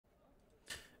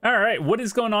All right, what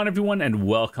is going on, everyone, and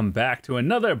welcome back to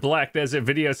another Black Desert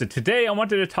video. So today I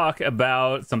wanted to talk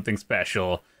about something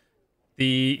special.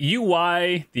 The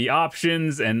UI, the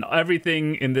options, and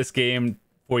everything in this game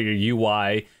for your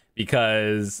UI,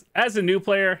 because as a new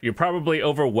player, you're probably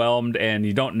overwhelmed and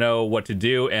you don't know what to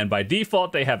do, and by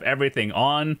default, they have everything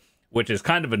on, which is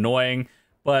kind of annoying,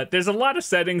 but there's a lot of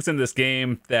settings in this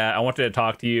game that I wanted to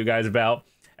talk to you guys about,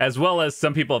 as well as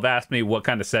some people have asked me what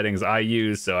kind of settings I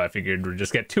use, so I figured we'd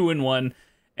just get two in one.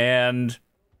 And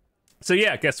so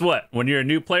yeah, guess what? When you're a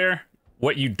new player,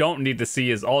 what you don't need to see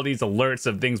is all these alerts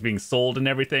of things being sold and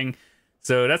everything.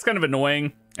 So that's kind of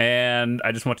annoying, and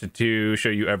I just wanted to show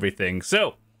you everything.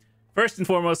 So first and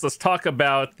foremost, let's talk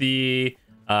about the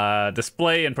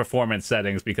display and performance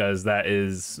settings, because that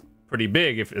is pretty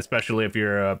big, especially if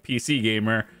you're a PC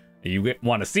gamer, you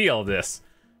want to see all this.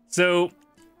 So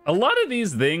a lot of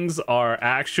these things are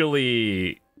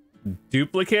actually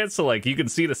duplicates, so like you can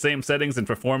see the same settings in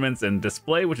performance and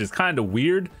display, which is kind of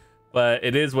weird, but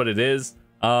it is what it is.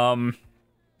 For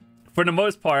the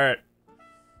most part,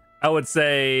 I would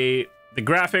say the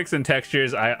graphics and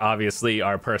textures obviously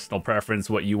are personal preference,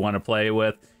 what you want to play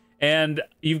with. And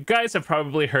you guys have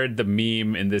probably heard the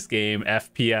meme in this game,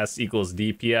 FPS equals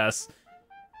DPS.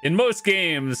 In most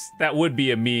games, that would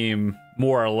be a meme,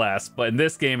 more or less, but in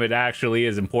this game, it actually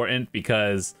is important,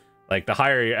 because like the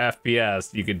higher your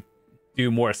FPS, you could do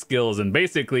more skills, and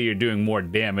basically you're doing more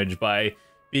damage by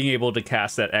being able to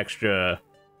cast that extra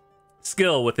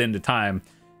skill within the time.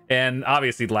 And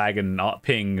obviously lag and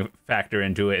ping factor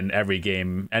into it in every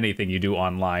game, anything you do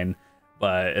online,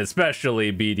 but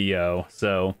especially BDO.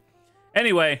 So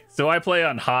anyway, so I play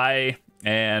on high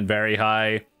and very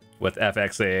high with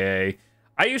FXAA.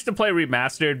 I used to play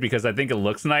remastered because I think it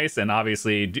looks nice, and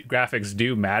obviously graphics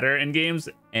do matter in games,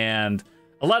 and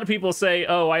a lot of people say,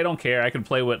 oh, I don't care, I can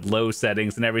play with low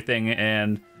settings and everything,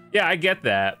 and yeah, I get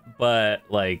that, but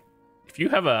like if you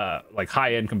have a like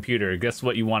high-end computer, guess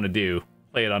what you want to do?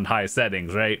 Play it on high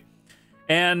settings, right?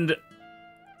 And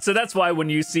so that's why when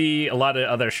you see a lot of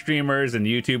other streamers and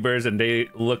YouTubers and they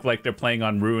look like they're playing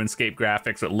on RuneScape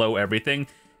graphics with low everything,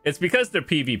 it's because they're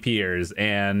PvPers,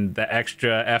 and the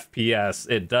extra FPS,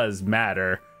 it does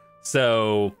matter.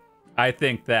 So I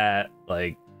think that,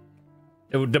 like,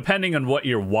 depending on what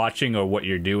you're watching or what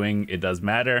you're doing, it does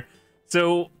matter.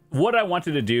 So what I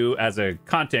wanted to do as a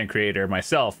content creator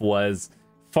myself was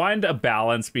find a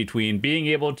balance between being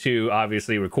able to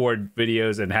obviously record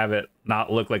videos and have it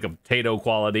not look like a potato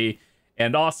quality,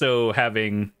 and also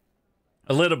having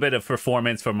a little bit of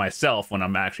performance for myself when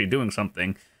I'm actually doing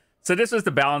something. So this was the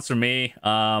balance for me.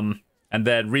 And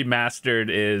then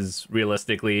remastered is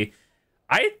realistically,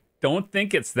 I don't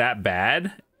think it's that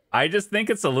bad. I just think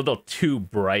it's a little too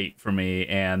bright for me,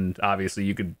 and obviously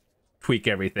you could tweak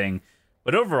everything,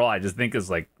 but overall I just think it's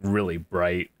like really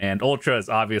bright. And ultra is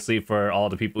obviously for all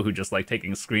the people who just like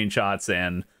taking screenshots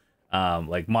and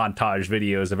like montage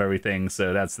videos of everything,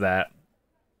 so that's that.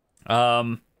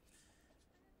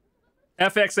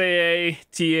 FXAA,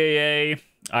 TAA,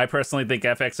 I personally think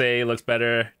FXAA looks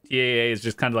better. TAA is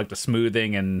just kind of like the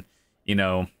smoothing, and you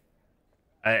know,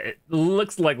 it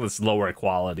looks like this lower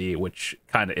quality, which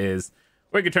kind of is.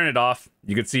 Or you could turn it off.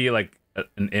 You could see like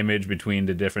an image between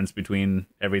the difference between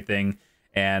everything.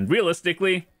 And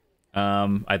realistically,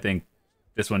 I think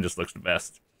this one just looks the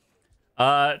best.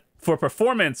 For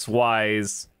performance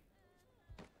wise,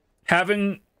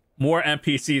 having more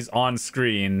NPCs on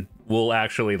screen will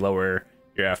actually lower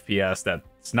your FPS.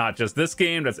 That's not just this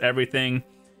game, that's everything.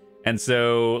 And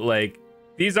so like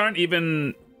these aren't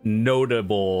even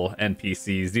notable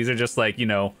NPCs. These are just like, you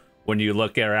know, when you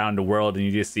look around the world and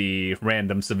you just see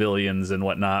random civilians and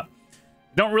whatnot.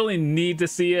 Don't really need to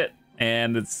see it,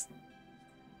 and it's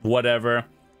whatever.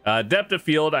 Depth of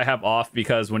field I have off,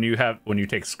 because when you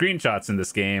take screenshots in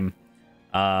this game,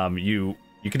 you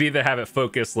could either have it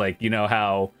focus, like, you know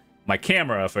how my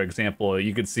camera, for example,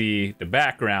 you could see the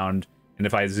background, and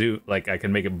if I zoom, like, I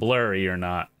can make it blurry or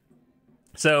not.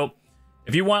 So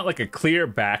if you want like a clear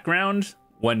background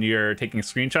when you're taking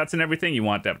screenshots and everything, you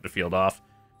want depth of field off.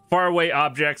 Far away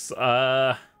objects,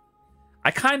 I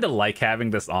kind of like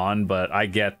having this on, but I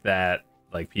get that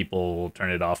like people turn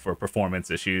it off for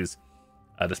performance issues.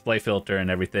 Display filter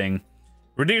and everything.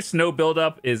 Reduced snow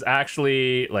buildup is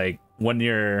actually like when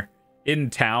you're in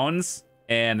towns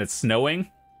and it's snowing.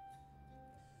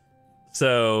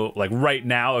 So like right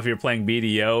now, if you're playing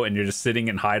BDO and you're just sitting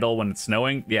in Heidel when it's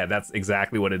snowing, yeah, that's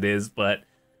exactly what it is. But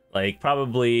like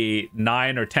probably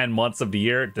 9 or 10 months of the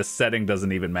year, the setting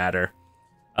doesn't even matter.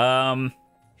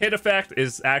 Hit effect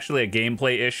is actually a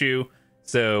gameplay issue.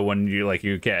 So when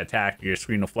you get attacked, your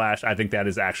screen will flash. I think that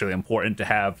is actually important to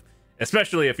have,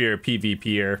 especially if you're a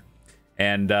PvPer.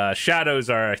 And shadows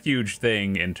are a huge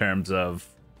thing in terms of,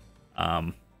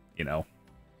 you know,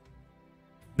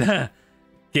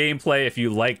 gameplay. If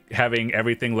you like having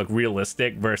everything look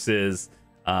realistic versus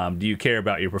do you care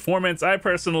about your performance? I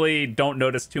personally don't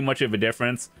notice too much of a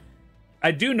difference.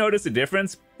 I do notice a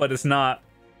difference, but it's not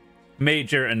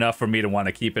major enough for me to want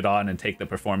to keep it on and take the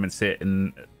performance hit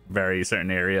in very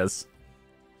certain areas.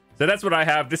 So that's what I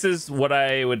have. This is what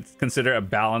I would consider a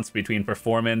balance between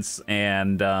performance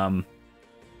and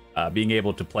being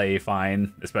able to play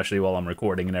fine, especially while I'm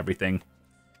recording and everything.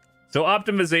 So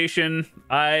optimization,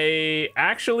 I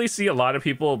actually see a lot of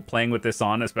people playing with this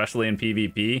on, especially in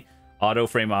PvP, auto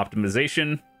frame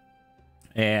optimization.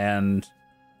 And,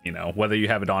 you know, whether you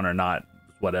have it on or not,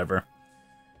 whatever.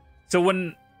 So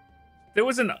when there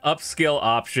was an upscale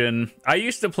option, I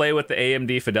used to play with the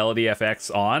AMD Fidelity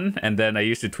FX on, and then I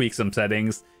used to tweak some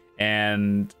settings.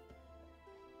 And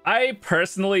I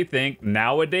personally think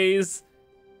nowadays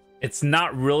it's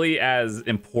not really as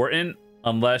important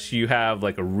unless you have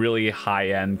like a really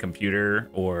high-end computer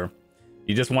or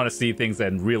you just want to see things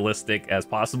as realistic as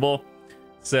possible.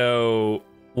 So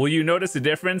will you notice a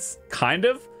difference? Kind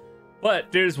of.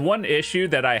 But there's one issue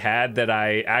that I had that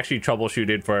I actually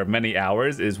troubleshooted for many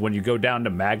hours is when you go down to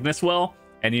Magnuswell,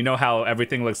 and you know how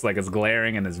everything looks like it's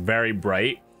glaring and it's very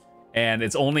bright, and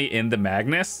it's only in the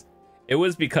Magnus. It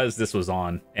was because this was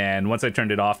on, and once I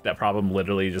turned it off, that problem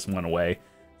literally just went away.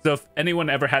 So if anyone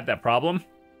ever had that problem,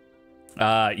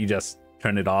 you just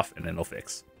turn it off and it'll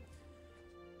fix.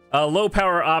 Low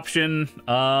power option.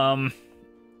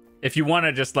 If you want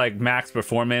to just like max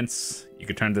performance, you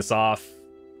could turn this off.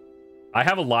 I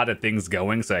have a lot of things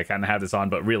going, so I kind of have this on,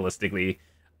 but realistically,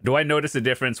 do I notice a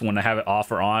difference when I have it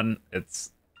off or on?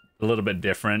 It's a little bit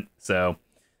different, so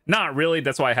not really.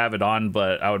 That's why I have it on,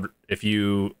 but I would, if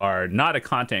you are not a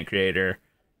content creator,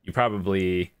 you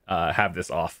probably have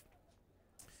this off.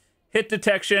 Hit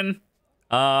detection.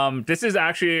 This is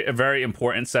actually a very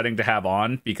important setting to have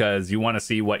on because you want to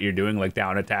see what you're doing, like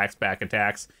down attacks, back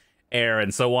attacks, air,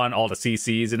 and so on, all the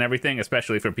CCs and everything,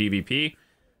 especially for PvP.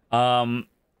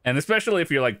 And especially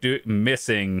if you're like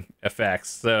missing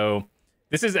effects. So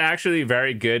this is actually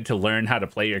very good to learn how to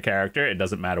play your character. It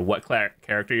doesn't matter what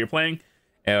character you're playing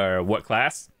or what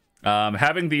class.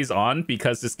 Having these on,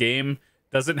 because this game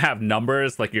doesn't have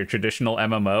numbers like your traditional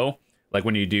MMO, like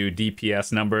when you do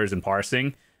DPS numbers and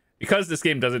parsing. Because this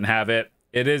game doesn't have it,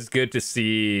 it is good to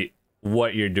see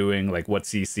what you're doing, like what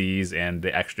CCs and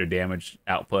the extra damage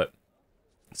output.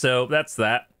 So that's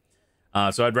that.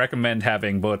 So I'd recommend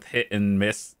having both hit and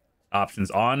miss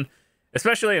options on,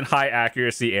 especially in high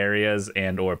accuracy areas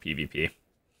and or PvP.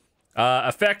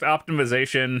 Effect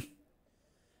optimization.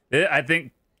 I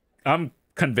think I'm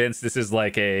convinced this is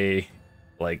like a,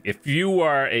 like if you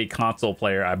are a console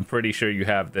player, I'm pretty sure you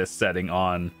have this setting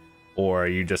on, or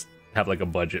you just have like a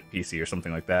budget PC or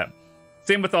something like that.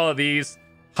 Same with all of these.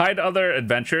 Hide other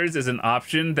adventures is an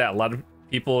option that a lot of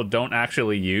people don't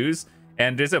actually use.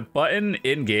 And there's a button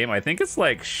in game, I think it's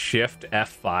like Shift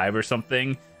F5 or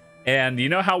something. And you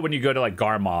know how when you go to like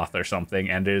Garmoth or something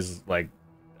and there's like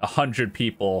 100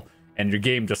 people and your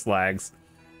game just lags?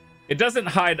 It doesn't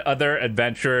hide other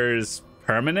adventures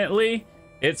permanently.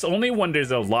 It's only when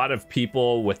there's a lot of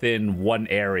people within one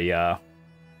area,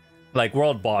 like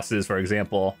world bosses, for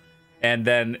example. And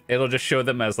then it'll just show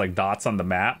them as like dots on the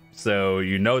map. So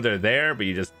you know they're there, but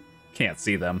you just can't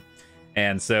see them.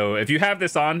 And so if you have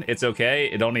this on, it's okay.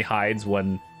 It only hides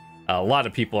when a lot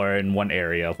of people are in one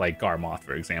area, like Garmoth,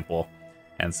 for example.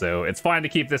 And so it's fine to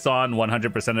keep this on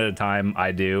 100% of the time.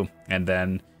 I do. And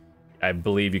then I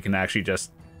believe you can actually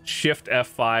just Shift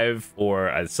F5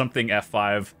 or something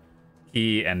F5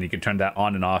 key, and you can turn that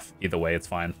on and off. Either way, it's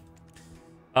fine.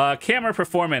 Camera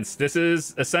performance. This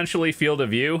is essentially field of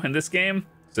view in this game.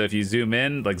 So if you zoom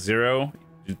in, like 0,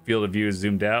 field of view is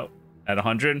zoomed out at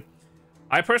 100.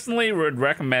 I personally would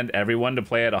recommend everyone to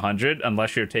play at 100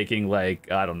 unless you're taking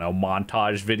like, I don't know,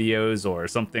 montage videos or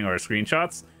something, or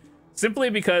screenshots. Simply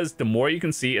because the more you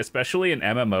can see, especially in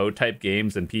MMO type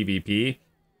games and PvP,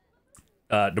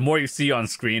 the more you see on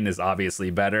screen is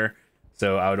obviously better.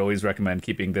 So I would always recommend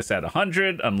keeping this at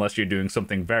 100 unless you're doing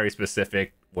something very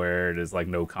specific where there's like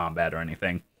no combat or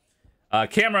anything.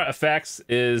 Camera effects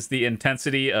is the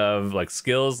intensity of like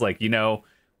skills, like, you know,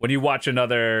 when you watch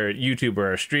another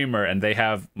YouTuber or streamer and they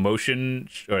have motion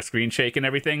or screen shake and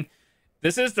everything,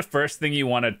 this is the first thing you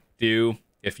want to do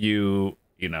if you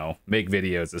know, make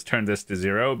videos, is turn this to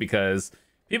 0, because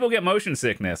people get motion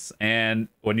sickness. And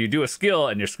when you do a skill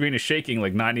and your screen is shaking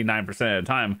like 99% of the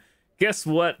time, guess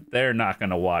what? They're not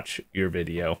going to watch your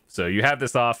video. So you have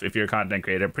this off if you're a content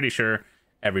creator. Pretty sure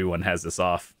everyone has this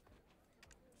off.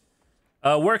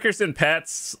 Workers and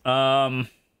pets.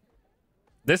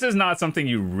 This is not something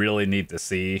you really need to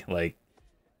see. Like,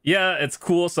 yeah, it's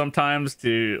cool sometimes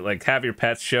to like have your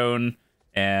pets shown,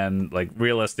 and like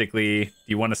realistically,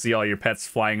 you want to see all your pets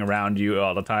flying around you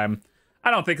all the time.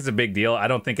 I don't think it's a big deal. I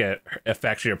don't think it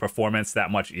affects your performance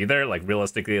that much either. Like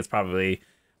realistically, it's probably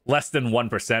less than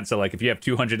 1%. So like if you have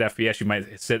 200 FPS, you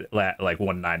might sit at like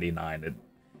 199.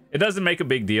 It doesn't make a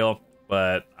big deal,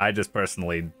 but I just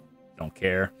personally don't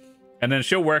care. And then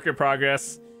show worker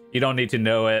progress. You don't need to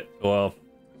know it. Well,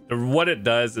 what it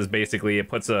does is basically it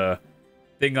puts a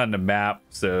thing on the map.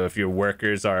 So if your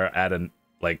workers are at an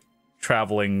like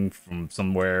traveling from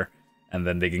somewhere, and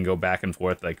then they can go back and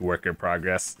forth like worker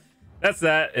progress. That's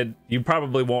that. You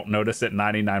probably won't notice it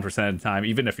 99% of the time,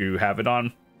 even if you have it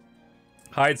on.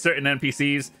 Hide certain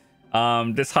NPCs.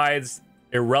 This hides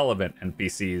irrelevant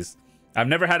NPCs. I've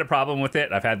never had a problem with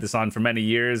it. I've had this on for many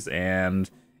years, and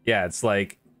yeah, it's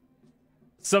like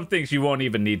some things you won't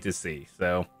even need to see.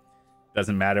 So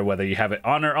doesn't matter whether you have it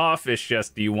on or off. It's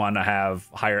just, do you want to have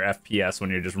higher FPS when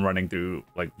you're just running through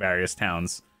like various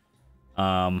towns?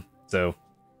 So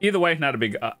either way, not a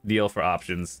big deal for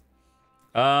options.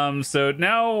 So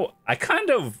now I kind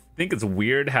of think it's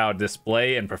weird how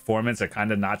display and performance are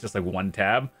kind of not just like one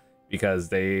tab, because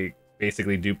they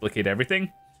basically duplicate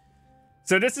everything.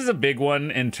 So this is a big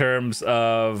one in terms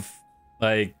of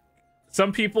like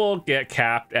some people get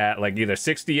capped at like either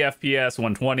 60 FPS,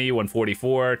 120,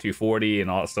 144, 240,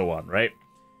 and all so on, right?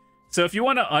 So if you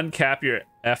want to uncap your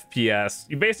FPS,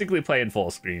 you basically play in full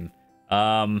screen.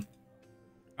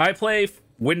 I play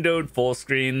windowed full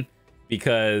screen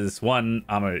because one,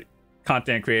 I'm a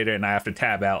content creator and I have to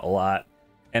tab out a lot.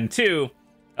 And two,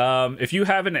 if you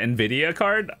have an NVIDIA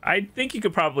card, I think you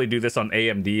could probably do this on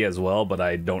AMD as well, but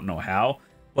I don't know how.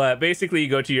 But basically you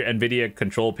go to your NVIDIA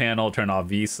control panel, turn off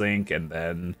VSync, and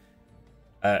then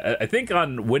I think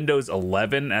on Windows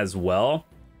 11 as well,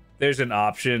 there's an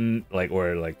option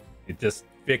or it just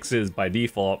fixes by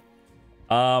default.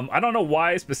 I don't know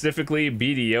why specifically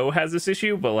BDO has this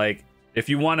issue, but like if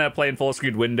you want to play in full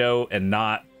screen window and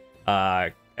not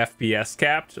FPS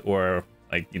capped, or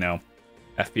like, you know,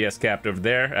 FPS capped over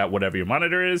there at whatever your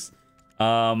monitor is,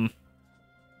 then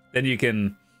you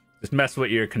can just mess with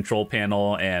your control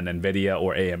panel and NVIDIA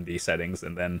or AMD settings,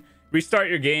 and then restart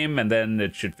your game, and then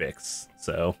it should fix.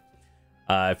 So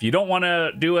if you don't want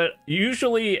to do it,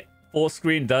 usually full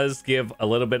screen does give a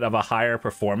little bit of a higher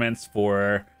performance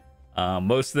for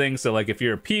most things. So like if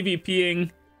you're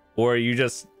PvPing, or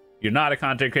you're not a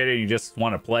content creator, you just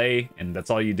want to play and that's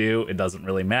all you do, it doesn't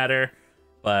really matter.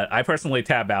 But I personally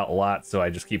tab out a lot, so I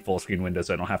just keep full screen window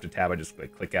so I don't have to tab. I just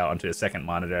click out onto a second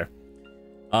monitor.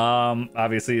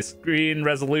 Obviously screen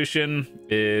resolution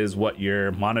is what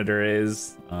your monitor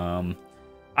is.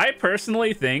 I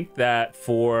personally think that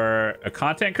for a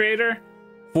content creator,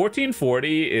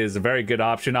 1440 is a very good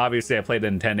option. Obviously I played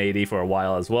in 1080 for a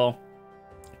while as well,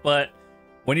 but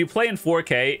when you play in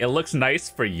 4K, it looks nice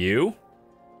for you,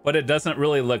 but it doesn't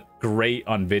really look great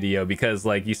on video, because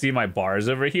like you see my bars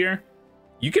over here,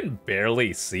 you can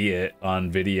barely see it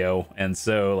on video. And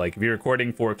so like if you're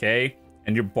recording 4K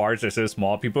and your bars are so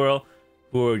small, people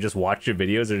who just watch your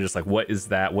videos are just like, what is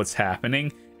that? What's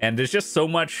happening? And there's just so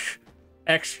much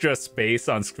extra space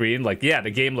on screen. Like, yeah,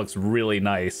 the game looks really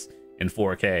nice in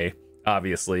 4K,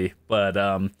 obviously, but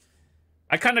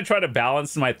I kind of try to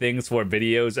balance my things for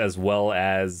videos as well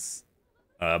as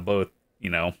both,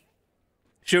 you know,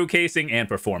 showcasing and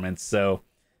performance. So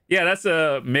yeah, that's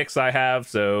a mix I have.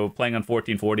 So playing on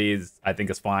 1440 is, I think,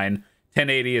 is fine.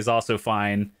 1080 is also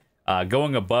fine.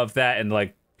 Going above that and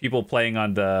like people playing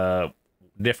on the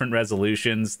different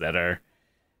resolutions that are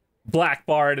black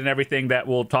barred and everything that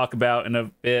we'll talk about in a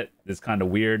bit is kind of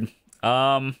weird.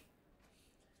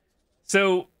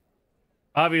 So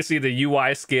obviously the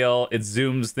UI scale, it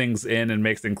zooms things in and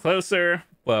makes them closer.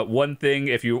 But one thing,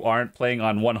 if you aren't playing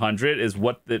on 100, is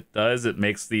what it does. It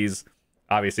makes these,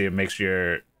 obviously it makes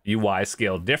your UI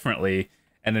scale differently,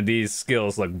 and then these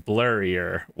skills look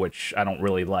blurrier, which I don't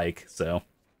really like. So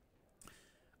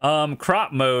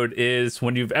crop mode is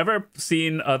when you've ever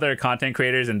seen other content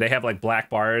creators and they have like black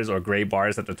bars or gray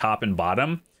bars at the top and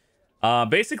bottom.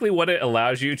 Basically what it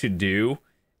allows you to do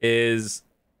is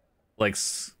like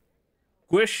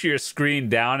squish your screen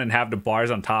down and have the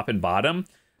bars on top and bottom.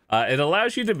 It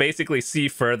allows you to basically see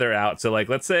further out. So like,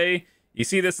 let's say you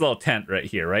see this little tent right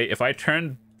here, right? If I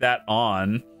turn that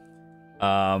on,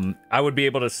 I would be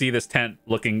able to see this tent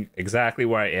looking exactly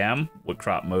where I am with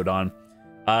crop mode on.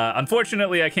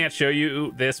 Unfortunately, I can't show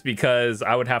you this because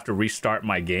I would have to restart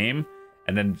my game,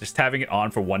 and then just having it on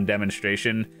for one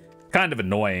demonstration, kind of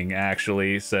annoying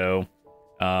actually. So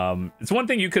It's one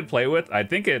thing you could play with. I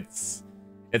think it's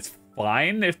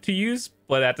fine if to use,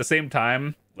 but at the same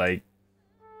time, like,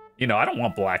 you know, I don't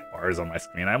want black bars on my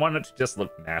screen. I want it to just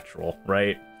look natural,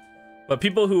 right? But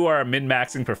people who are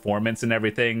min-maxing performance and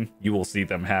everything, you will see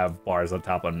them have bars on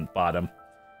top and bottom.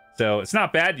 So it's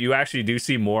not bad. You actually do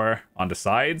see more on the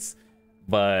sides,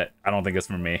 but I don't think it's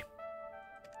for me.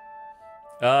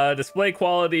 Display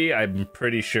quality, I'm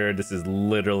pretty sure this is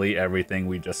literally everything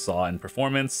we just saw in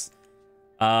performance.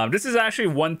 This is actually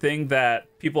one thing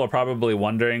that people are probably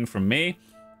wondering from me.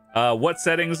 What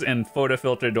settings and photo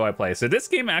filter do I play? So this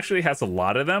game actually has a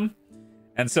lot of them.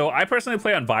 And so I personally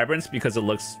play on Vibrance because it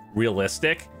looks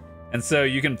realistic. And so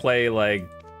you can play like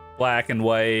black and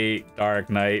white, dark,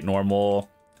 night, normal.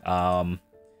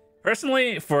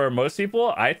 Personally, for most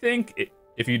people, I think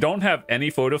if you don't have any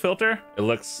photo filter, it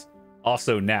looks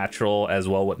also natural as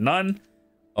well with none.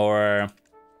 Or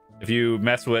if you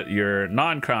mess with your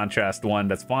non-contrast one,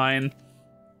 that's fine.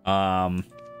 And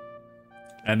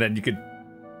then you could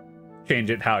change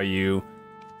it how you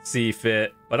see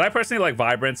fit. But I personally like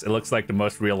Vibrance. It looks like the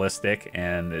most realistic,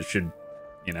 and it should,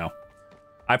 you know,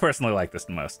 I personally like this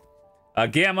the most.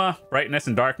 Gamma, brightness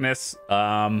and darkness.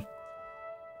 For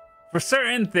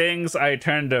certain things, I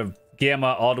turn the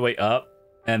gamma all the way up,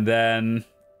 and then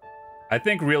I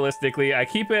think realistically, I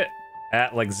keep it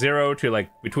at like 0 to like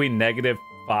between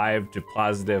 -5 to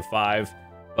 +5.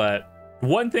 But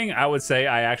one thing I would say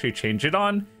I actually change it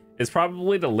on is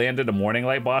probably the Land of the Morning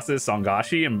Light bosses,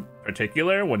 Songashi in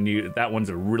particular, when that one's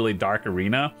a really dark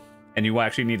arena and you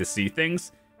actually need to see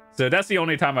things. So that's the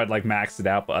only time I'd like max it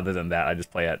out, but other than that, I just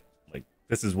play at like,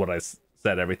 this is what I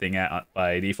set everything at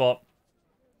by default.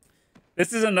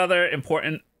 This is another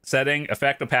important setting,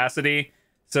 effect opacity.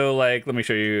 So like, let me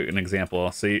show you an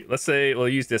example. So let's say we'll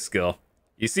use this skill.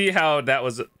 You see how that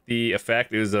was the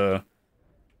effect? It was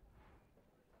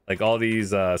like all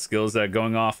these skills that are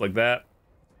going off like that.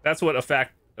 That's what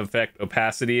effect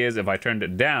opacity is. If I turned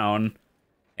it down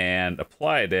and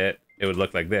applied it, it would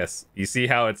look like this. You see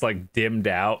how it's like dimmed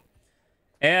out?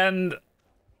 And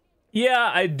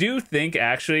yeah, I do think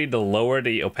actually the lower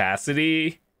the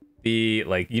opacity, the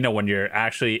like, you know, when you're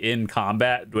actually in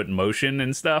combat with motion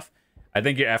and stuff, I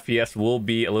think your FPS will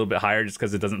be a little bit higher just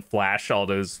because it doesn't flash all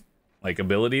those like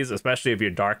abilities, especially if you're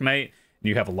Dark Knight and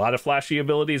you have a lot of flashy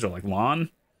abilities, or like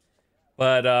Lon.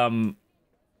 But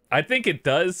I think it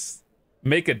does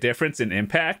make a difference in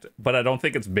impact, but I don't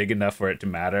think it's big enough for it to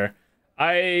matter.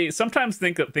 I sometimes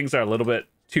think that things are a little bit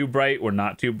too bright or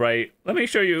not too bright. Let me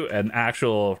show you an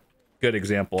actual good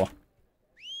example.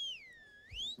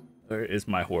 Where is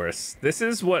my horse? This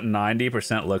is what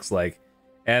 90% looks like.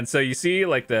 And so you see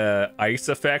like the ice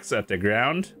effects at the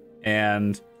ground,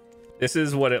 and this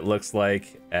is what it looks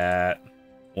like at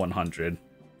 100.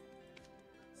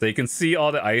 So you can see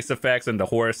all the ice effects, and the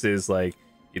horse is like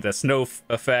the snow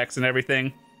effects and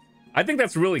everything. I think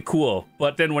that's really cool,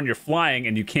 but then when you're flying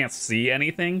and you can't see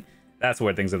anything, that's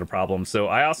where things are the problem. So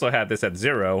I also had this at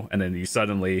 0, and then you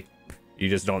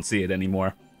just don't see it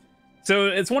anymore. So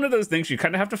it's one of those things you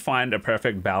kind of have to find a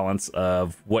perfect balance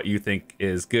of what you think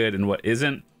is good and what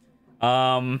isn't.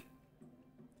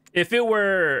 If it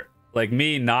were like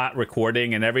me not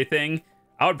recording and everything,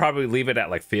 I would probably leave it at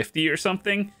like 50 or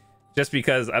something, just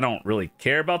because I don't really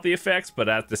care about the effects, but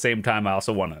at the same time, I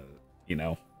also want to, you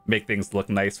know, make things look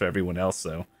nice for everyone else.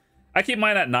 So I keep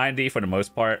mine at 90 for the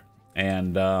most part,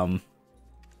 and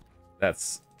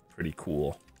that's pretty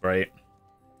cool, right?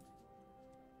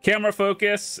 Camera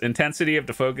focus, intensity of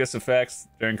the focus effects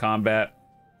during combat,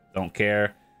 don't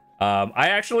care. I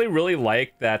actually really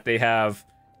like that they have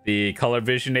the color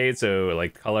vision aid, so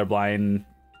like colorblind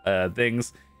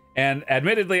things. And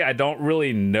admittedly, I don't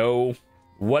really know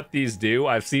what these do.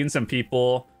 I've seen some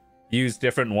people use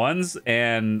different ones,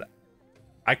 and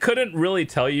I couldn't really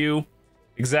tell you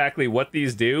exactly what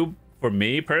these do for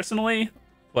me personally,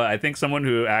 but I think someone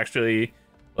who actually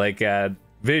like had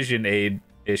vision aid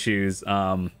issues,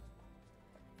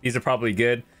 these are probably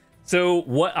good. So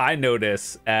what I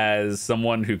notice as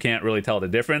someone who can't really tell the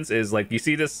difference is like, you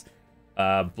see this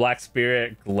black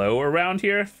spirit glow around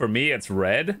here. For me, it's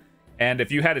red. And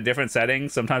if you had a different setting,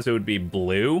 sometimes it would be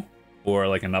blue or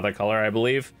like another color, I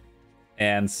believe.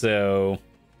 And so,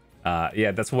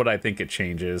 yeah, that's what I think it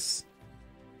changes.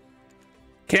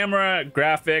 Camera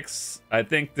graphics, I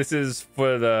think this is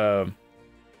for the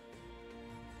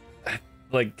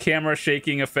like camera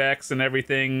shaking effects and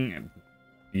everything.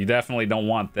 You definitely don't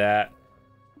want that.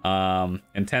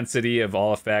 Intensity of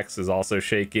all effects is also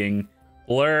shaking.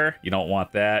 Blur, you don't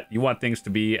want that. You want things to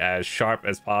be as sharp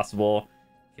as possible.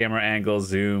 Camera angle,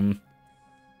 zoom.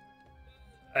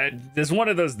 There's one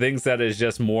of those things that is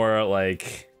just more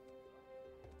like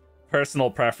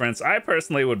personal preference. I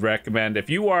personally would recommend, if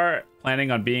you are planning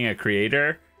on being a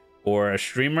creator or a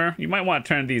streamer, you might want to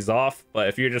turn these off, but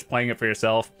if you're just playing it for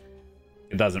yourself,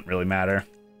 it doesn't really matter.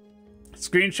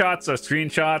 Screenshots are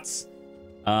screenshots.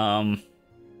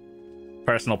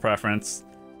 Personal preference.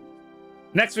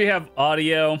 Next we have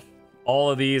audio. All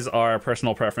of these are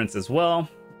personal preference as well.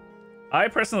 I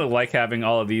personally like having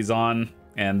all of these on,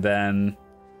 and then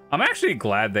I'm actually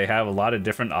glad they have a lot of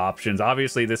different options.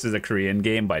 Obviously this is a Korean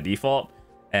game by default,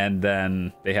 and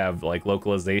then they have like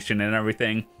localization and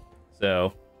everything.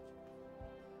 So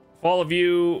for all of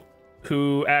you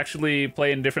who actually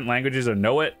play in different languages or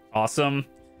know it, awesome.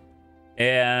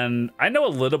 And I know a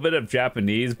little bit of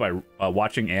Japanese by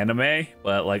watching anime,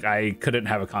 but like I couldn't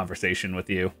have a conversation with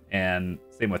you, and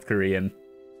same with Korean.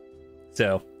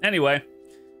 So anyway,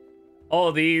 all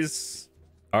of these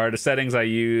are the settings I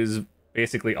use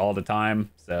basically all the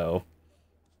time, so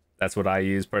that's what I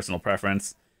use, personal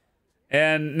preference.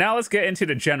 And now let's get into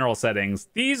the general settings.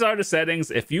 These are the settings,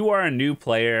 if you are a new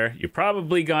player, you're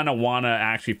probably gonna want to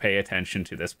actually pay attention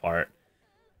to this part.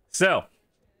 So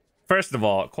first of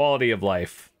all, quality of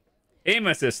life. Aim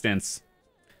assistance.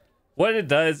 What it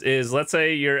does is, let's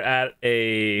say you're at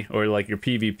or like you're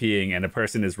PvPing and a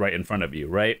person is right in front of you,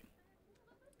 right?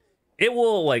 It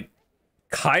will like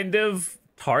kind of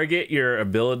target your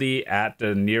ability at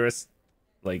the nearest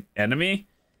like enemy.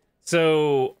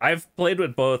 So I've played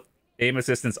with both aim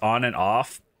assistance on and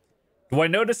off. Do I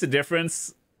notice a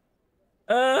difference?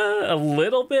 A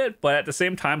little bit, but at the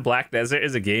same time, Black Desert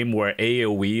is a game where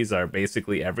AoEs are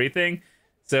basically everything.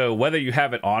 So whether you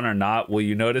have it on or not, will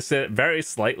you notice it? Very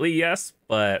slightly, yes,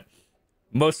 but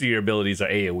most of your abilities are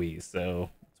AoEs, so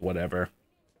it's whatever.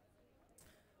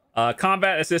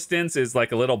 Combat assistance is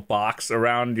like a little box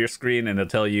around your screen, and it'll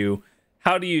tell you,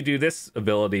 how do you do this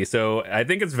ability? So I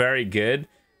think it's very good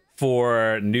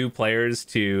for new players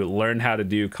to learn how to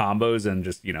do combos and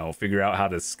just, you know, figure out how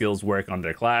the skills work on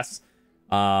their class.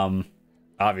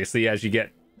 Obviously, as you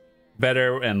get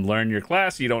better and learn your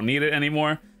class, you don't need it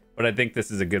anymore, but I think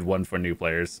this is a good one for new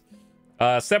players.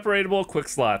 Separatable quick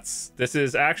slots. This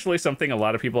is actually something a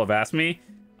lot of people have asked me.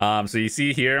 So you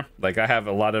see here, like I have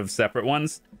a lot of separate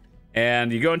ones,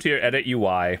 and you go into your edit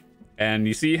UI and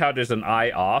you see how there's an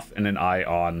eye off and an eye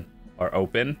on or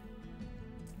open.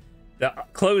 The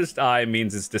closed eye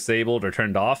means it's disabled or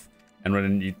turned off, and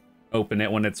when you open it,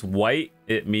 when it's white,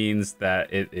 it means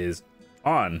that it is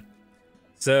on.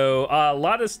 So a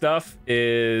lot of stuff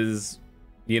is,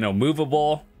 you know,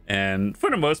 movable, and for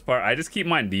the most part I just keep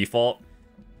mine default.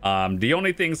 The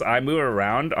only things I move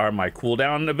around are my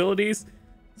cooldown abilities.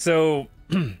 So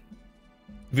if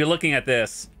you're looking at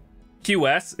this,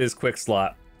 QS is quick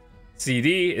slot,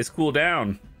 CD is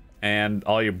cooldown, and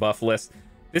all your buff lists.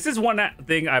 This is one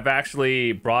thing I've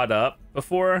actually brought up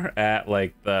before at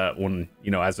like when,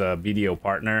 you know, as a video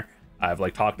partner, I've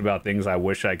like talked about things I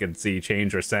wish I could see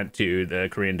changed or sent to the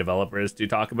Korean developers to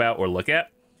talk about or look at.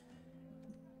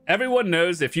 Everyone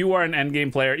knows if you are an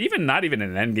endgame player, even not even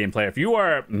an endgame player, if you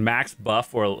are max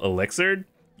buff or elixired,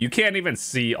 you can't even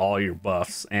see all your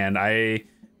buffs. And I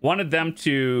wanted them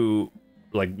to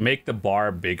like make the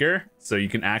bar bigger so you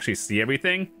can actually see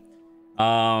everything.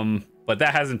 But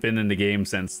that hasn't been in the game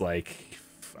since like,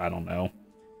 I don't know,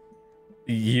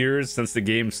 years since the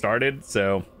game started.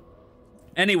 So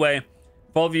anyway,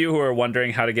 for all of you who are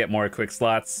wondering how to get more quick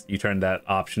slots, you turn that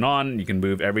option on. You can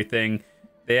move everything.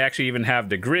 They actually even have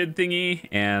the grid thingy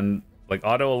and like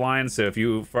auto align. So if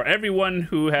you, for everyone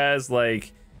who has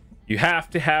like, you have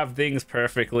to have things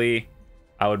perfectly,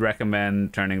 I would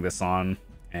recommend turning this on,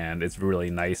 and it's really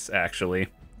nice actually.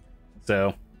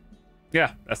 So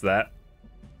yeah, that's that.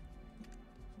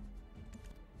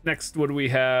 Next, what do we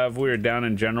have? We're down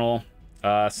in general.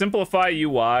 Simplify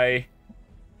UI.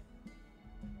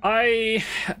 I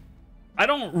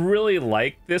don't really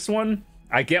like this one.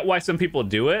 I get why some people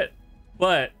do it,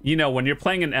 but you know, when you're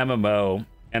playing an MMO,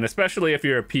 and especially if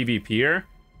you're a PvPer,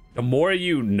 the more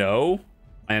you know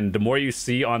and the more you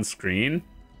see on screen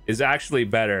is actually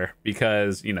better,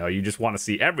 because you know, you just want to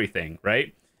see everything,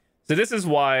 right? So this is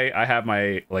why I have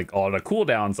my like all the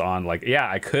cooldowns on. Like, yeah,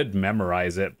 I could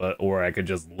memorize it, but or I could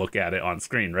just look at it on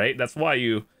screen, right? That's why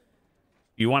you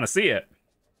want to see it.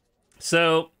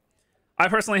 So I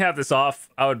personally have this off.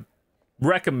 I would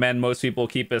recommend most people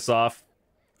keep this off.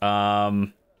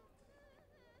 I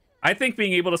think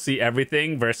being able to see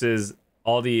everything versus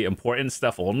all the important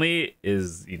stuff only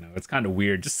is, you know, it's kind of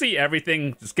weird. Just see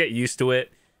everything. Just get used to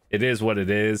it. It is what it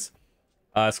is.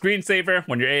 Screensaver,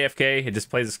 when you're AFK, it just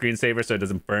plays a screensaver so it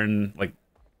doesn't burn like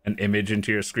an image into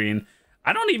your screen.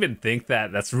 I don't even think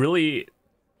that that's really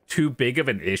too big of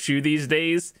an issue these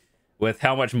days with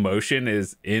how much motion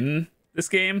is in this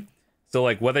game. So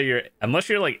like unless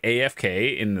you're like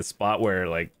AFK in the spot where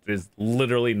like there's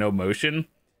literally no motion,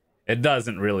 it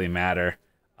doesn't really matter.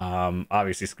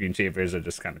 Obviously screensavers are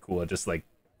just kind of cool. It just like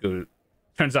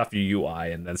turns off your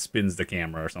UI and then spins the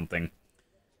camera or something.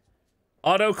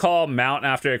 Auto call mount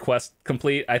after a quest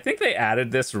complete. I think they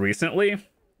added this recently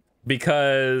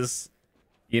because,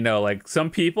 you know, like some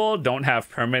people don't have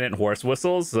permanent horse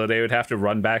whistles, so they would have to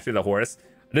run back to the horse.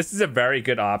 This is a very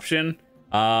good option.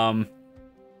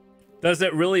 Does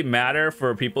it really matter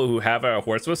for people who have a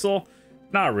horse whistle?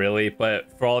 Not really,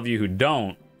 but for all of you who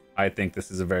don't, I think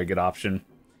this is a very good option.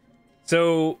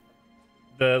 So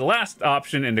the last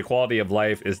option in the quality of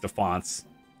life is the fonts.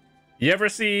 You ever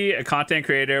see a content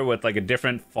creator with like a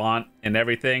different font and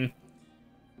everything?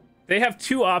 They have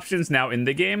two options now in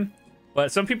the game,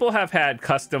 but some people have had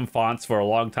custom fonts for a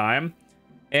long time,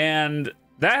 and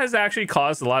that has actually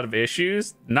caused a lot of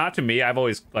issues. Not to me. I've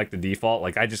always liked the default.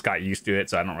 Like, I just got used to it,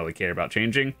 so I don't really care about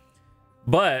changing.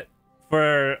 But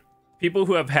for people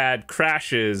who have had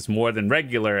crashes more than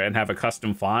regular and have a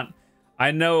custom font,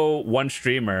 I know one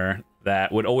streamer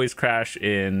that would always crash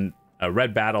in a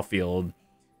Red Battlefield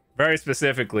very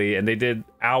specifically, and they did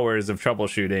hours of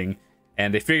troubleshooting,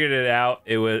 and they figured it out.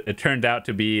 It turned out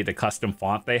to be the custom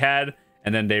font they had,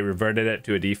 and then they reverted it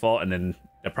to a default, and then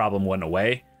the problem went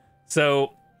away.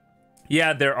 So,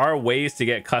 yeah, there are ways to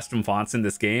get custom fonts in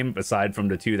this game, aside from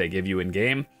the two they give you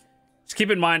in-game. Just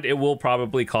keep in mind, it will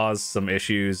probably cause some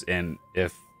issues, and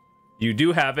if you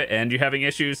do have it and you're having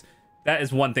issues, that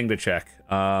is one thing to check.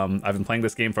 I've been playing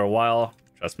this game for a while.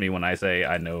 Trust me when I say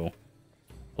I know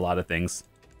a lot of things.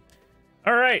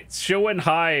 All right, show and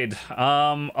hide.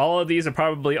 All of these are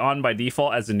probably on by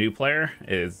default as a new player.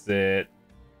 Is it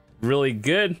really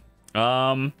good?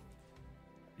 You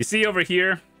see over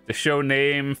here, the show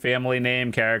name, family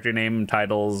name, character name,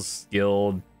 titles,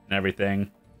 guild, and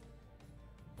everything.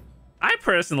 I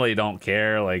personally don't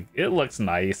care. Like, it looks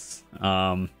nice.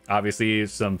 Obviously,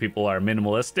 some people are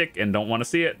minimalistic and don't want to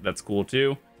see it. That's cool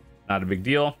too. Not a big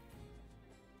deal.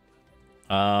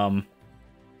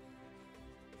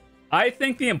 I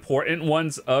think the important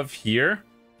ones of here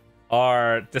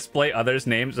are display others'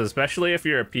 names, especially if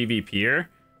you're a PvPer.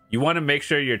 You want to make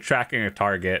sure you're tracking a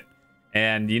target.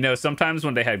 And, you know, sometimes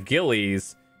when they have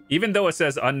ghillies, even though it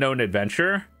says unknown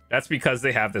adventure, that's because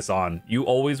they have this on. You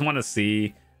always want to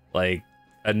see, like,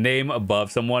 a name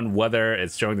above someone, whether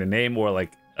it's showing the name or,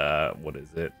 like, what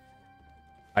is it?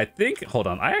 I think, hold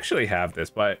on, I actually have this,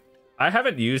 but I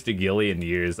haven't used a ghillie in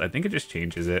years. I think it just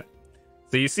changes it.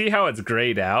 So you see how it's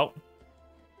grayed out?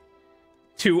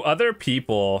 To other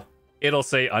people, it'll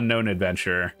say unknown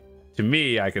adventure. To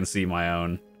me, I can see my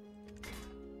own.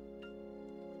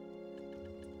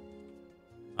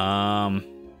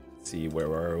 Let's see, where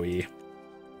were we?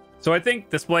 So I think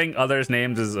displaying others'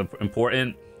 names is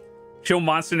important. Show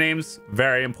monster names,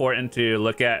 very important to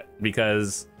look at,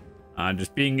 because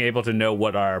just being able to know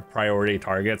what our priority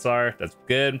targets are, that's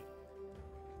good.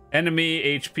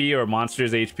 Enemy HP or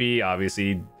monster's HP,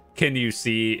 obviously. Can you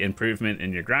see improvement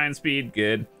in your grind speed?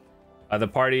 Good. The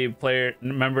party player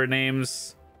member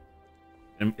names.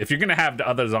 And if you're going to have the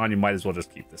others on, you might as well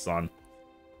just keep this on.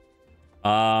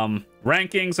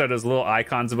 Rankings are those little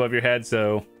icons above your head.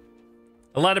 So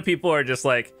a lot of people are just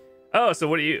like, oh,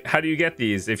 so how do you get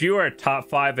these? If you are top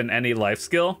 5 in any life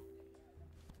skill,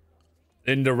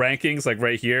 in the rankings, like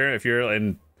right here, if you're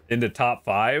in the top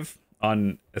 5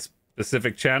 on a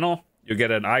specific channel, you'll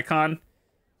get an icon.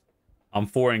 I'm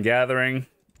 4 in gathering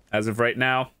as of right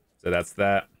now, so that's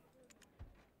that.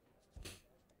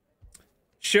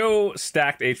 Show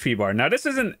stacked HP bar. Now this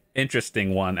is an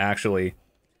interesting one, actually.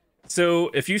 So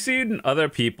if you see in other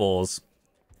people's,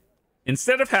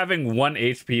 instead of having 1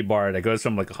 HP bar that goes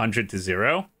from like 100 to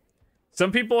 0,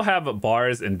 some people have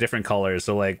bars in different colors.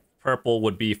 So like purple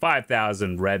would be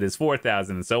 5,000, red is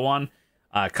 4,000, and so on.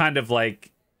 Kind of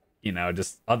like, you know,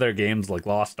 just other games like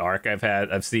Lost Ark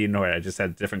I've seen where I just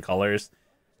had different colors.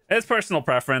 It's personal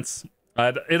preference.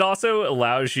 It also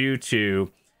allows you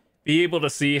to be able to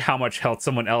see how much health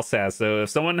someone else has. So if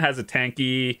someone has a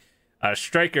tanky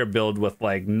striker build with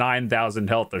like 9,000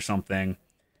 health or something,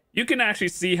 you can actually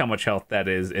see how much health that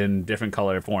is in different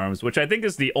color forms, which I think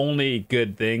is the only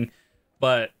good thing.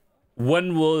 But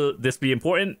when will this be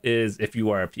important is if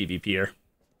you are a PvPer.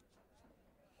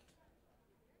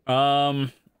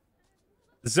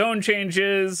 Zone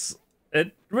changes,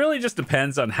 it really just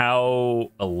depends on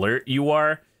how alert you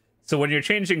are. So when you're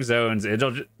changing zones,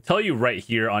 it'll tell you right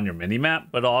here on your minimap,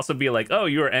 but it'll also be like, oh,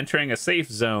 you're entering a safe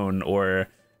zone or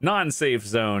non-safe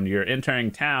zone, you're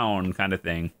entering town, kind of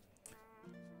thing.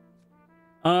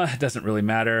 It doesn't really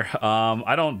matter.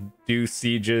 I don't do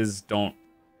sieges, don't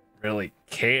really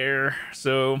care,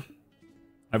 so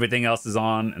everything else is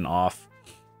on and off.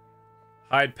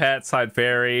 Hide pets, hide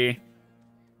fairy.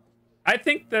 I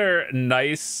think they're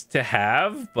nice to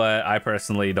have, but I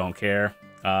personally don't care.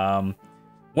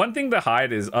 One thing to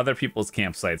hide is other people's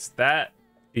campsites. That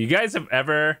you guys have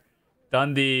ever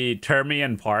done the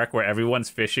Termian Park where everyone's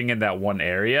fishing in that one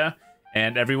area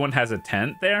and everyone has a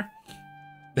tent there?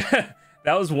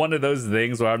 That was one of those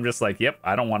things where I'm just like, yep,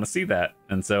 I don't want to see that.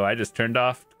 And so I just turned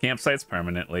off campsites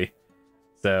permanently.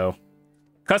 So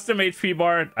custom HP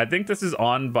bar, I think this is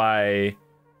on by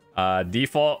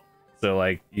default. So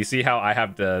like you see how I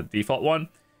have the default one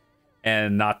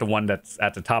and not the one that's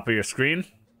at the top of your screen.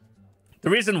 The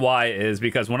reason why is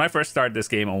because when I first started this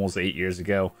game almost 8 years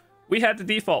ago, we had the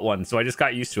default one. So I just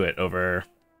got used to it over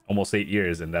almost 8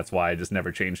 years, and that's why I just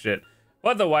never changed it.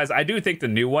 But otherwise, I do think the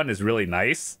new one is really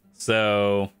nice.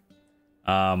 So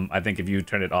I think if you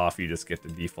turn it off, you just get the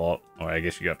default, or I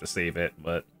guess you have to save it,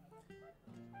 but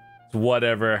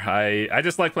whatever. I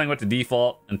just like playing with the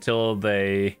default until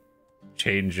they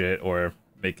change it or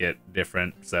make it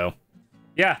different. So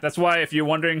yeah, that's why if you're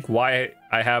wondering why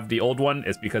I have the old one,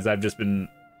 it's because I've just been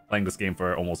playing this game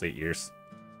for almost 8 years.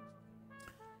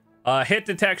 Hit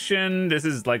detection, this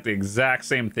is like the exact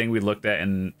same thing we looked at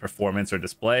in performance or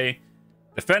display.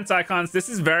 Defense icons, this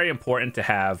is very important to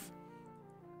have.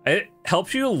 It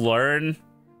helps you learn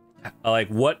like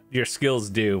what your skills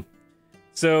do.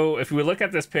 So if we look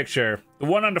at this picture, the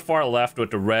one on the far left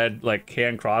with the red like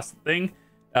hand cross thing,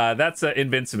 that's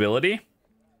invincibility.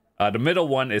 The middle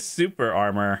one is super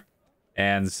armor,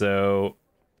 and the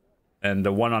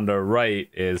one on the right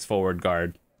is forward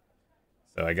guard.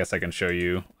 So I guess I can show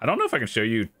you. I don't know if I can show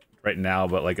you right now,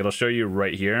 but like it'll show you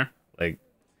right here. Like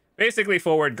basically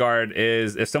forward guard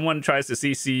is if someone tries to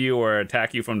CC you or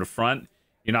attack you from the front,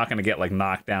 you're not going to get like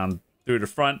knocked down through the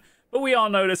front. But we all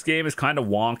know this game is kind of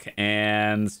wonk,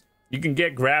 and you can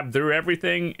get grabbed through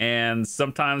everything, and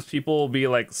sometimes people will be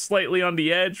like slightly on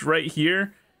the edge right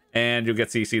here, and you'll get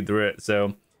CC'd through it.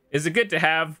 So is it good to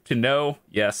have, to know?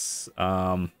 Yes.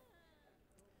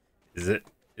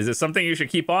 Is it something you should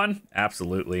keep on?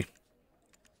 Absolutely.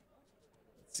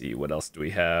 Let's see, what else do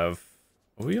we have?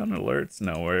 Are we on alerts?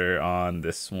 No, we're on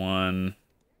this one.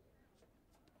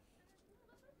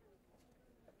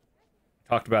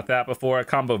 Talked about that before. A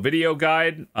combo video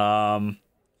guide.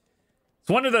 It's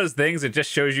one of those things that just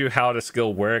shows you how the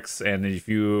skill works, and if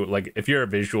you're a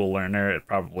visual learner, it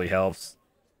probably helps.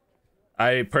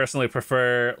 I personally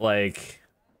prefer like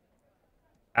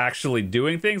actually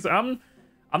doing things. I'm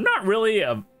not really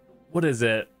a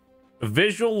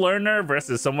visual learner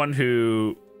versus someone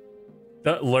who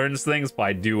learns things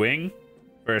by doing,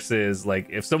 versus like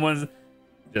if someone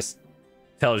just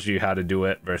tells you how to do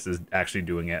it versus actually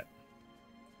doing it.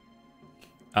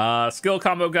 Skill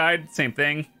combo guide, same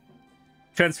thing.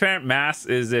 Transparent mass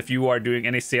is if you are doing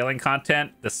any sailing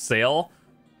content, the sail,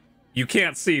 you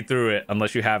can't see through it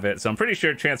unless you have it. So I'm pretty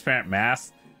sure transparent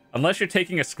mass, unless you're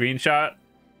taking a screenshot,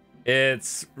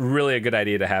 it's really a good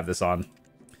idea to have this on.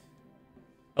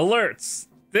 Alerts.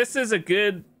 This is a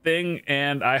good thing,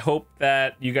 and I hope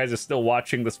that you guys are still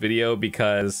watching this video,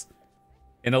 because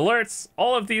in alerts,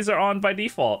 all of these are on by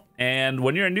default. And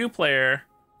when you're a new player,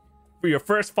 for your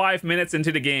first 5 minutes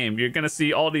into the game, you're going to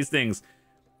see all these things.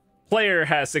 Player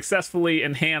has successfully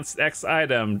enhanced X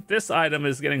item. This item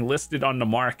is getting listed on the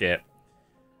market.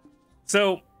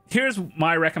 So here's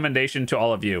my recommendation to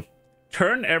all of you.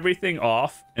 Turn everything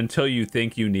off until you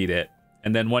think you need it.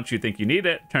 And then once you think you need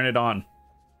it, turn it on.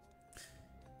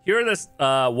 Here are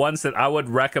the ones that I would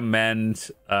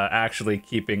recommend actually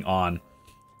keeping on.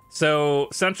 So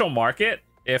Central Market,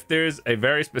 if there's a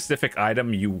very specific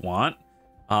item you want,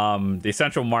 the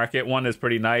Central Market one is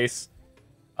pretty nice.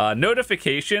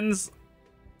 Notifications,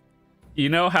 you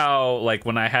know how like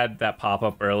when I had that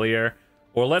pop-up earlier,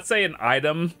 or let's say an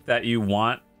item that you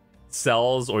want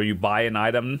sells, or you buy an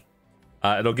item,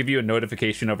 it'll give you a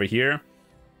notification over here.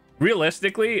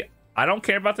 Realistically, I don't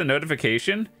care about the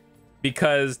notification,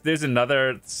 because there's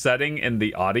another setting in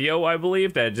the audio, I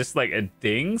believe, that just like it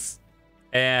dings,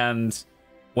 and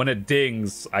when it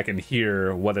dings, I can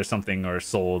hear whether something are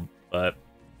sold. But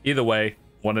either way,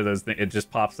 one of those things, it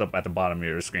just pops up at the bottom of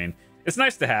your screen. It's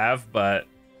nice to have, but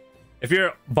if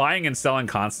you're buying and selling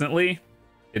constantly,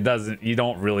 you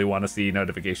don't really want to see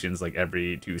notifications like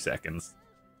every 2 seconds.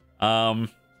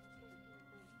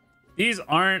 These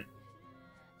aren't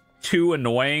too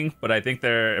annoying, but I think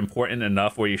they're important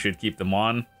enough where you should keep them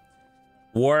on.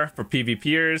 War for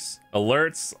PvPers.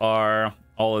 Alerts are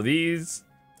all of these.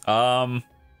 I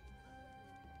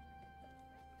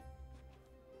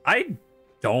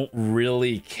don't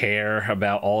really care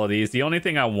about all of these. The only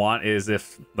thing I want is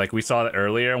if, like we saw it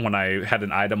earlier, when I had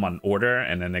an item on order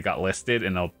and then it got listed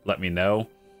and it'll let me know.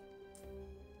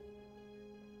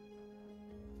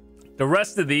 The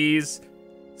rest of these,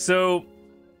 so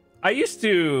I used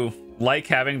to like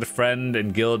having the friend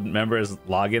and guild members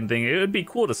login thing. It would be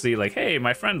cool to see like, hey,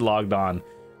 my friend logged on.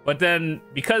 But then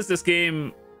because this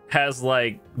game has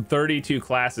like 32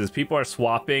 classes, people are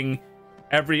swapping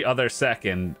every other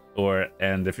second,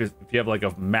 and if you have like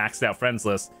a maxed out friends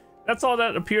list, that's all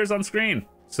that appears on screen.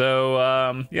 So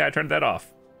yeah, I turned that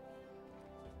off.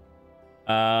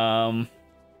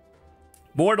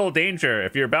 Mortal danger.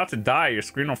 If you're about to die, your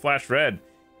screen will flash red.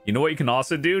 You know what you can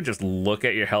also do? Just look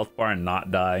at your health bar and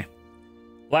not die.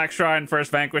 Black Shrine,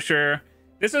 First Vanquisher.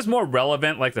 This is more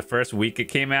relevant like the first week it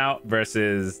came out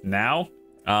versus now.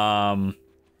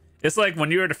 It's like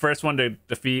when you were the first one to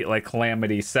defeat like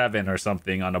Calamity 7 or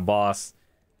something on a boss.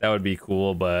 That would be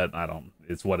cool, but I don't,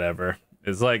 it's whatever.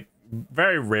 It's like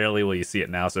very rarely will you see it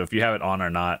now. So if you have it on or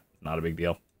not a big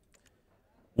deal.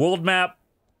 World map.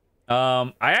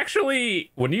 I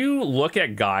actually, when you look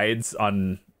at guides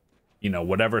on, you know,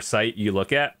 whatever site you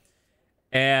look at,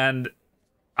 and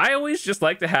I always just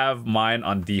like to have mine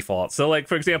on default. So like,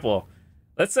 for example,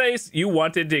 let's say you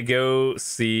wanted to go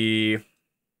see,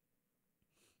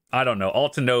 I don't know,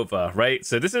 Altanova, right?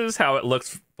 So this is how it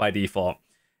looks by default.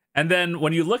 And then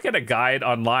when you look at a guide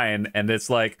online and it's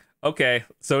like, okay,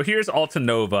 so here's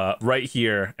Altanova right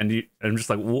here. And I'm just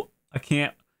like, what? I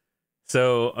can't.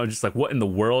 So I'm just like, what in the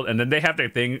world? And then they have their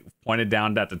thing pointed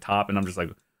down at the top. And I'm just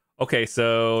like, okay,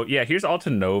 so yeah, here's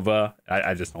Altanova.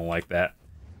 I just don't like that.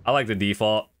 I like the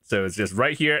default. So it's just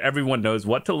right here. Everyone knows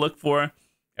what to look for.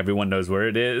 Everyone knows where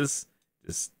it is.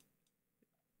 Just,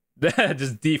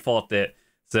 just default it.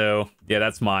 So yeah,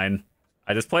 that's mine.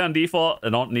 I just play on default. I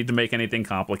don't need to make anything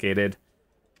complicated.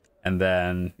 And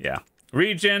then, yeah.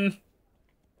 Region.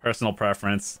 Personal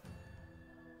preference.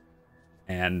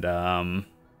 And,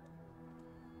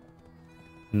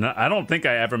 no, I don't think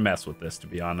I ever mess with this, to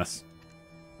be honest.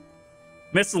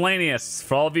 Miscellaneous.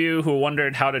 For all of you who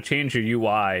wondered how to change your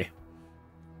UI.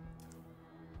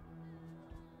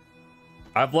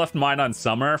 I've left mine on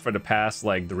summer for the past,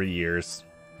 like, 3 years.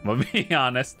 I'll be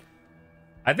honest.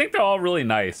 I think they're all really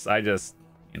nice. I just,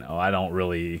 you know, I don't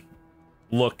really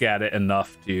look at it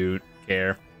enough to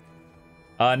care.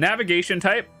 Navigation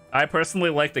type. I personally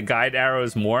like the guide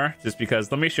arrows more, just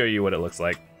because, let me show you what it looks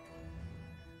like.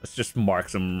 Let's just mark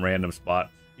some random spot.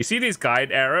 You see these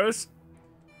guide arrows?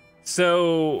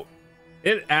 So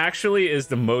it actually is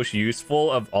the most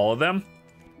useful of all of them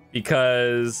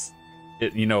because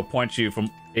it, you know, points you from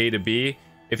A to B.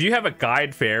 If you have a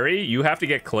guide fairy, you have to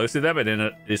get close to them, and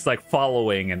then it's like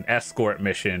following an escort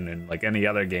mission and like any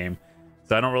other game.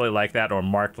 So I don't really like that, or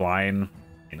marked line,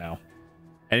 you know.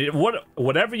 And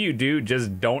whatever you do,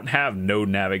 just don't have no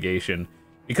navigation,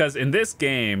 because in this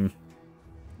game,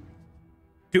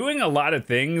 doing a lot of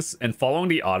things and following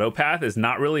the auto path is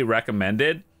not really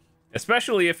recommended,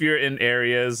 especially if you're in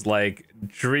areas like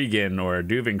Drigan or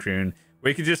Duvenkroon,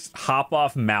 where you can just hop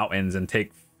off mountains and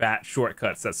take fat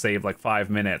shortcuts that save like 5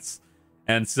 minutes.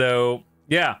 And so,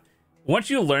 yeah, once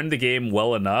you learn the game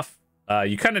well enough,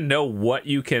 you kind of know what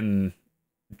you can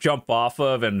jump off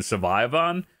of and survive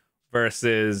on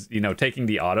versus, you know, taking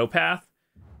the auto path.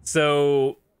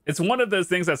 So it's one of those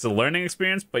things that's a learning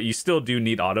experience, but you still do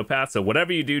need auto path. So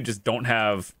whatever you do, just don't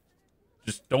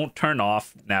turn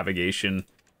off navigation.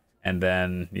 And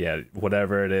then, yeah,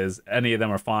 whatever it is, any of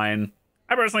them are fine.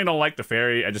 I personally don't like the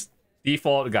fairy. I just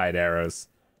default guide arrows.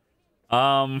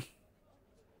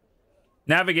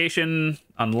 Navigation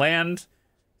on land.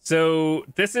 So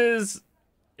this is,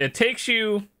 it takes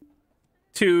you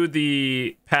to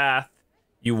the path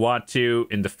you want to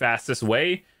in the fastest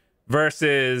way,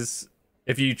 versus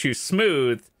if you choose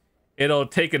smooth, it'll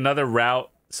take another route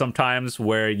sometimes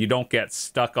where you don't get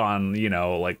stuck on, you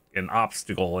know, like an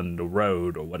obstacle in the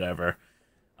road or whatever.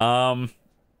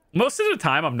 Most of the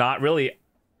time I'm not really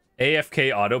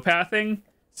AFK autopathing,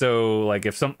 so like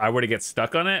if I were to get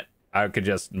stuck on it, I could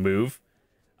just move.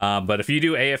 But if you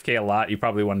do AFK a lot, you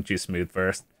probably want to choose smooth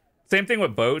first. Same thing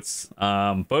with boats.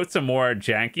 Boats are more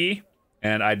janky,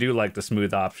 and I do like the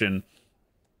smooth option.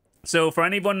 So for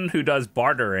anyone who does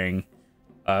bartering,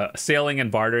 sailing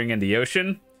and bartering in the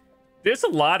ocean, there's a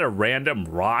lot of random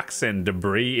rocks and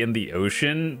debris in the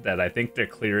ocean that I think they're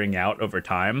clearing out over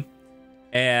time.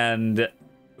 And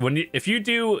if you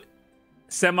do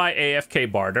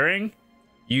semi-AFK bartering,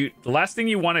 the last thing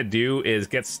you want to do is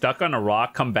get stuck on a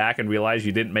rock, come back, and realize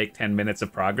you didn't make 10 minutes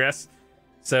of progress.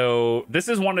 So this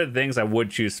is one of the things I would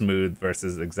choose smooth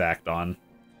versus exact on.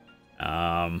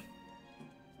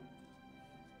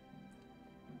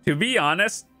 To be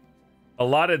honest, a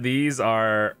lot of these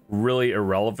are really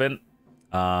irrelevant.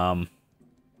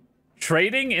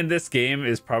 Trading in this game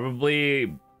is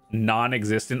probably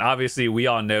non-existent. Obviously, we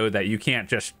all know that you can't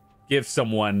just give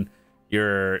someone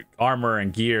your armor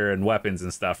and gear and weapons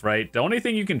and stuff, right? The only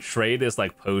thing you can trade is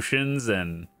like potions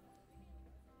and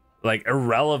like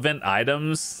irrelevant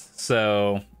items.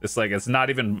 So it's like it's not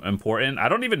even important. I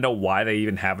don't even know why they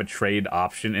even have a trade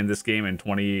option in this game in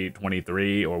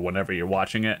 2023 or whenever you're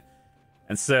watching it.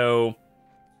 And so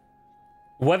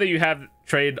whether you have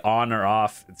trade on or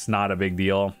off, it's not a big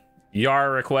deal.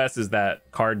 Yar request is that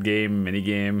card game, mini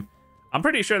game. I'm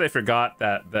pretty sure they forgot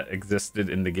that existed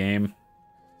in the game.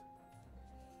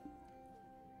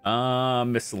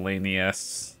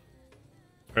 Miscellaneous.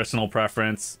 Personal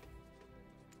preference.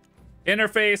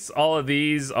 Interface, all of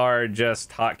these are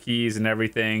just hotkeys and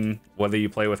everything. Whether you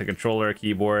play with a controller, a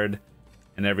keyboard,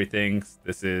 and everything,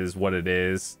 this is what it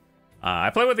is. I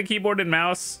play with a keyboard and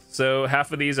mouse, so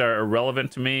half of these are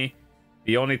irrelevant to me.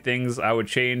 The only things I would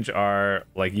change are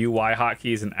like UI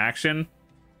hotkeys and action.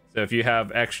 So if you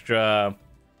have extra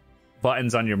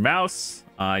buttons on your mouse,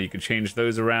 you can change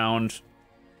those around.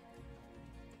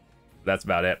 That's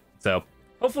about it. So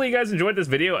hopefully you guys enjoyed this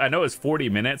video. I know it's 40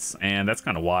 minutes, and that's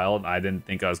kind of wild. I didn't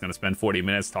think I was going to spend 40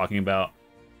 minutes talking about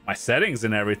my settings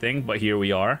and everything, but here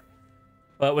we are.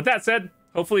 But with that said,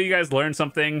 hopefully you guys learned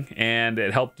something and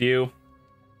it helped you.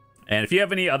 And if you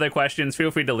have any other questions,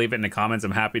 feel free to leave it in the comments.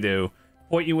 I'm happy to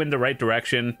point you in the right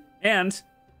direction. And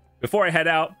before I head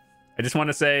out, I just want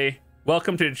to say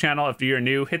welcome to the channel. If you're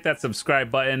new, hit that subscribe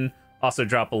button. Also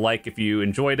drop a like if you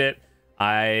enjoyed it.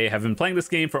 I have been playing this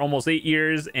game for almost 8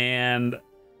 years, and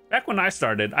back when I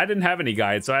started, I didn't have any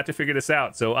guides, so I had to figure this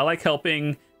out. So I like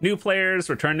helping new players,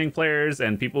 returning players,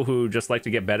 and people who just like to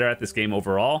get better at this game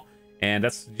overall. And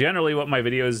that's generally what my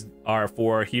videos are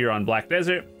for here on Black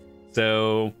Desert.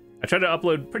 So I try to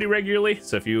upload pretty regularly,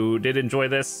 so if you did enjoy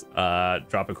this,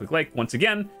 drop a quick like. Once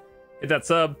again, hit that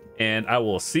sub, and I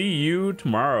will see you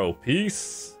tomorrow.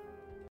 Peace.